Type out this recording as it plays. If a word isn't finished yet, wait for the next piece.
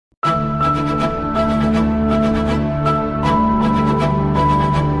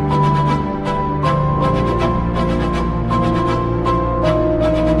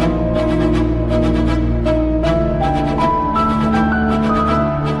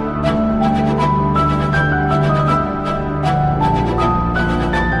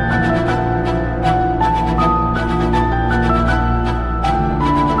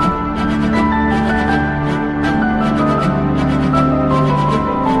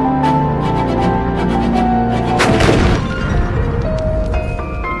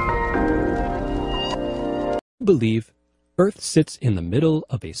believe Earth sits in the middle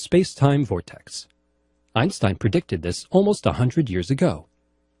of a space-time vortex. Einstein predicted this almost 100 years ago,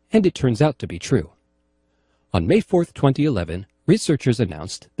 and it turns out to be true. On May 4, 2011, researchers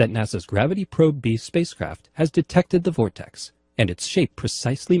announced that NASA's Gravity Probe B spacecraft has detected the vortex, and its shape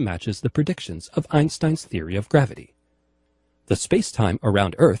precisely matches the predictions of Einstein's theory of gravity. The space-time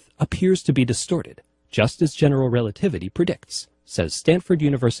around Earth appears to be distorted, just as general relativity predicts, says Stanford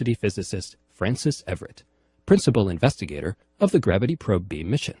University physicist Francis Everett, principal investigator of the Gravity Probe B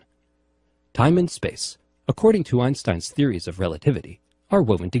mission. Time and space, according to Einstein's theories of relativity, are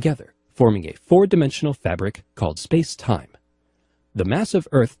woven together, forming a four-dimensional fabric called space-time. The mass of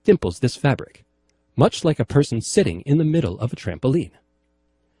Earth dimples this fabric, much like a person sitting in the middle of a trampoline.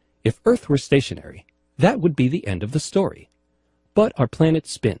 If Earth were stationary, that would be the end of the story. But our planet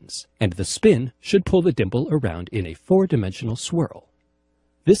spins, and the spin should pull the dimple around in a four-dimensional swirl.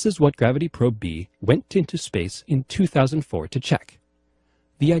 This is what Gravity Probe B went into space in 2004 to check.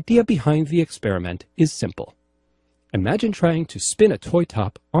 The idea behind the experiment is simple. Imagine trying to spin a toy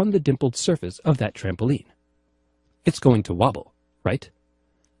top on the dimpled surface of that trampoline. It's going to wobble, right?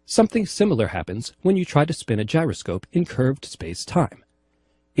 Something similar happens when you try to spin a gyroscope in curved space-time.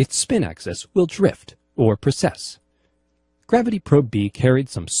 Its spin axis will drift or precess. Gravity Probe B carried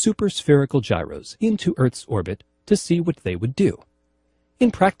some super-spherical gyros into Earth's orbit to see what they would do. In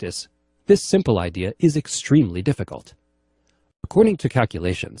practice, this simple idea is extremely difficult. According to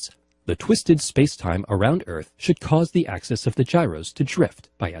calculations, the twisted space-time around Earth should cause the axis of the gyros to drift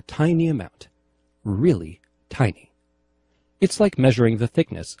by a tiny amount. Really tiny. It's like measuring the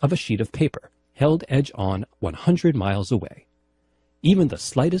thickness of a sheet of paper, held edge-on 100 miles away. Even the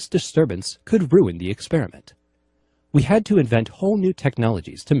slightest disturbance could ruin the experiment. We had to invent whole new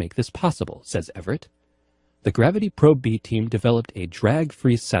technologies to make this possible, says Everett. The Gravity Probe B team developed a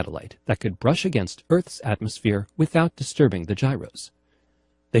drag-free satellite that could brush against Earth's atmosphere without disturbing the gyros.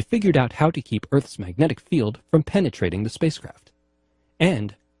 They figured out how to keep Earth's magnetic field from penetrating the spacecraft.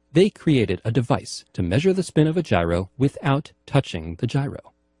 And they created a device to measure the spin of a gyro without touching the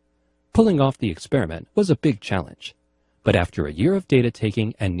gyro. Pulling off the experiment was a big challenge, but after a year of data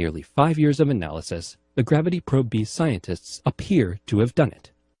taking and nearly 5 years of analysis, the Gravity Probe B scientists appear to have done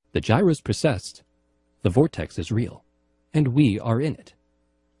it. The gyros precessed. The vortex is real, and we are in it.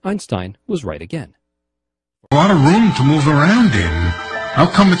 Einstein was right again. A lot of room to move around in. How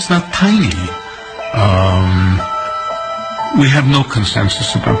come it's not tiny? We have no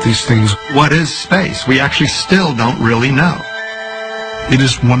consensus about these things. What is space? We actually still don't really know. It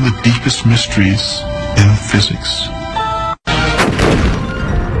is one of the deepest mysteries in physics.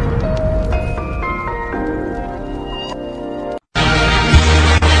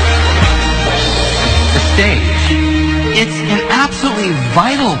 It's an absolutely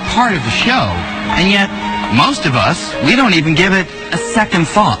vital part of the show, and yet most of us, we don't even give it a second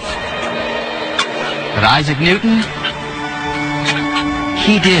thought. But Isaac Newton,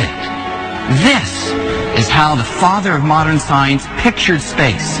 he did. This is how the father of modern science pictured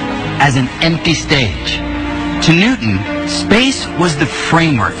space, as an empty stage. To Newton, space was the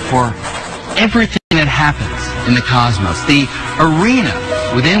framework for everything that happens in the cosmos, the arena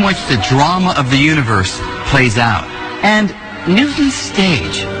within which the drama of the universe plays out. And Newton's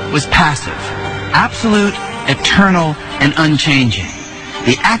stage was passive, absolute, eternal, and unchanging.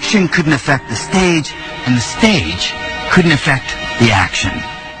 The action couldn't affect the stage, and the stage couldn't affect the action.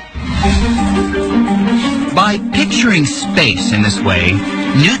 By picturing space in this way,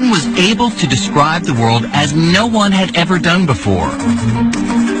 Newton was able to describe the world as no one had ever done before.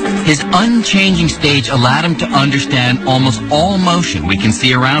 His unchanging stage allowed him to understand almost all motion we can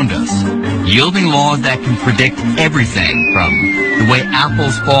see around us, yielding laws that can predict everything from the way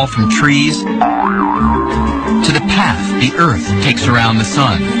apples fall from trees to the path the Earth takes around the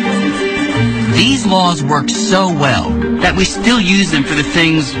sun. These laws work so well that we still use them for the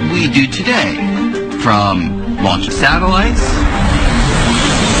things we do today, from launching satellites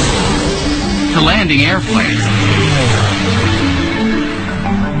to landing airplanes.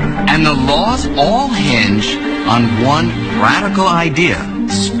 And the laws all hinge on one radical idea.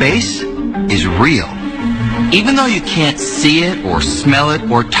 Space is real. Even though you can't see it or smell it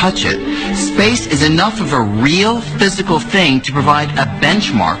or touch it, space is enough of a real physical thing to provide a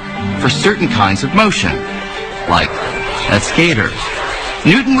benchmark for certain kinds of motion, like that skater.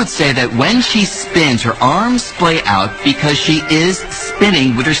 Newton would say that when she spins, her arms splay out because she is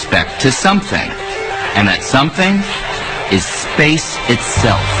spinning with respect to something. And that something is space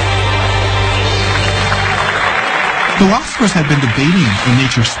itself. Philosophers have been debating the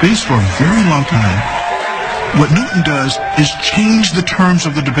nature of space for a very long time. What Newton does is change the terms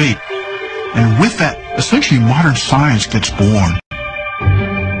of the debate. And with that, essentially modern science gets born.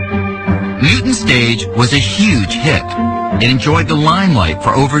 Newton's stage was a huge hit. It enjoyed the limelight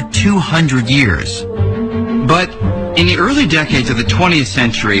for over 200 years. But in the early decades of the 20th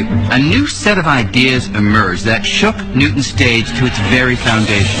century, a new set of ideas emerged that shook Newton's stage to its very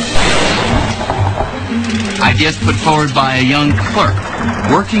foundation. Ideas put forward by a young clerk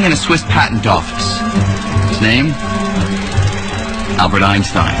working in a Swiss patent office. His name? Albert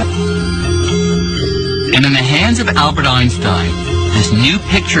Einstein. And in the hands of Albert Einstein, this new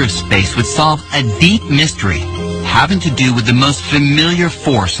picture of space would solve a deep mystery having to do with the most familiar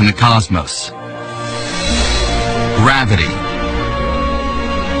force in the cosmos: gravity.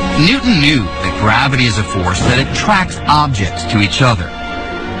 Newton knew that gravity is a force that attracts objects to each other,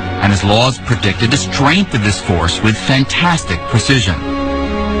 and his laws predicted the strength of this force with fantastic precision.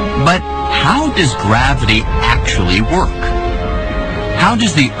 But how does gravity actually work? How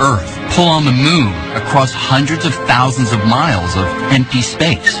does the Earth pull on the moon across hundreds of thousands of miles of empty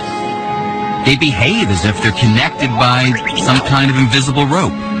space? They behave as if they're connected by some kind of invisible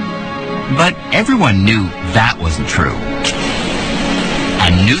rope. But everyone knew that wasn't true.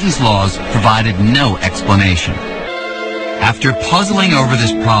 And Newton's laws provided no explanation. After puzzling over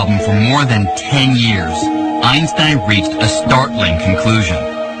this problem for more than 10 years, Einstein reached a startling conclusion.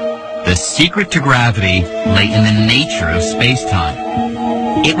 The secret to gravity lay in the nature of space-time.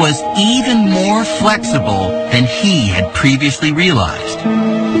 It was even more flexible than he had previously realized.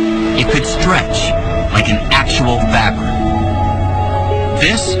 It could stretch like an actual fabric.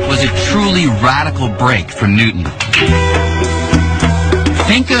 This was a truly radical break for Newton.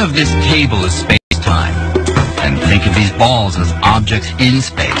 Think of this table as space-time, and think of these balls as objects in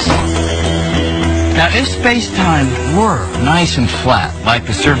space. Now, if space-time were nice and flat, like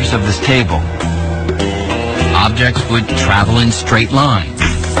the surface of this table, objects would travel in straight lines.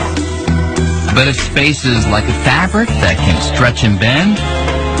 But if space is like a fabric that can stretch and bend,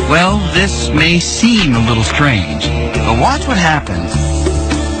 well, this may seem a little strange. But watch what happens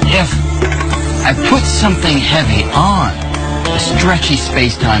if I put something heavy on the stretchy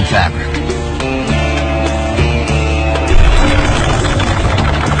space-time fabric.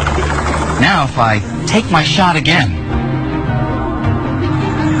 Now if I take my shot again,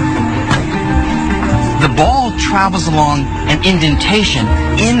 the ball travels along an indentation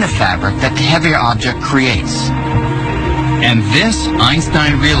in the fabric that the heavier object creates. And this,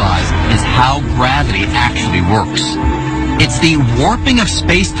 Einstein realized, is how gravity actually works. It's the warping of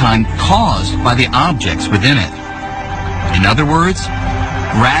space-time caused by the objects within it. In other words,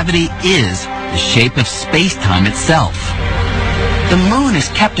 gravity is the shape of space-time itself. The moon is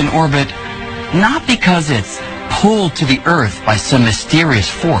kept in orbit not because it's pulled to the Earth by some mysterious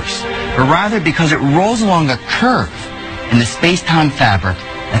force, but rather because it rolls along a curve in the space-time fabric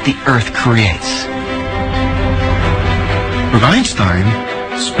that the Earth creates. With Einstein,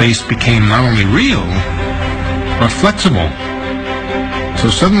 space became not only real, but flexible. So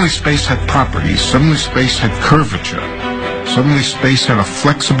suddenly space had properties, suddenly space had curvature, suddenly space had a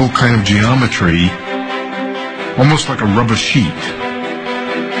flexible kind of geometry, almost like a rubber sheet.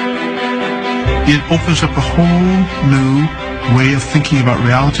 It opens up a whole new way of thinking about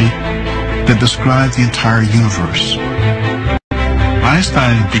reality that describes the entire universe.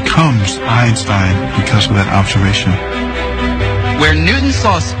 Einstein becomes Einstein because of that observation. Where Newton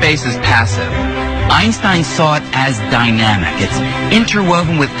saw space as passive, Einstein saw it as dynamic. It's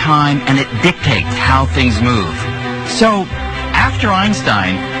interwoven with time and it dictates how things move. So, after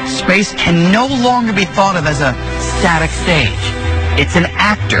Einstein, space can no longer be thought of as a static stage. It's an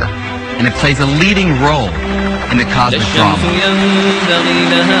actor, and it plays a leading role in the cosmic drama.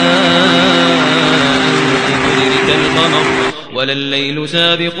 وللليل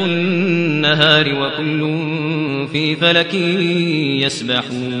سابق النهار وكل في فلك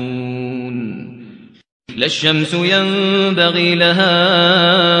يسبحون لا الشمس ينبغي لها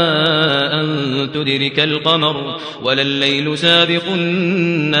أن تدرك القمر ولا الليل سابق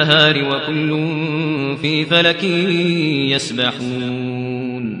النهار وكل في فلك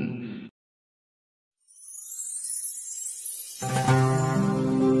يسبحون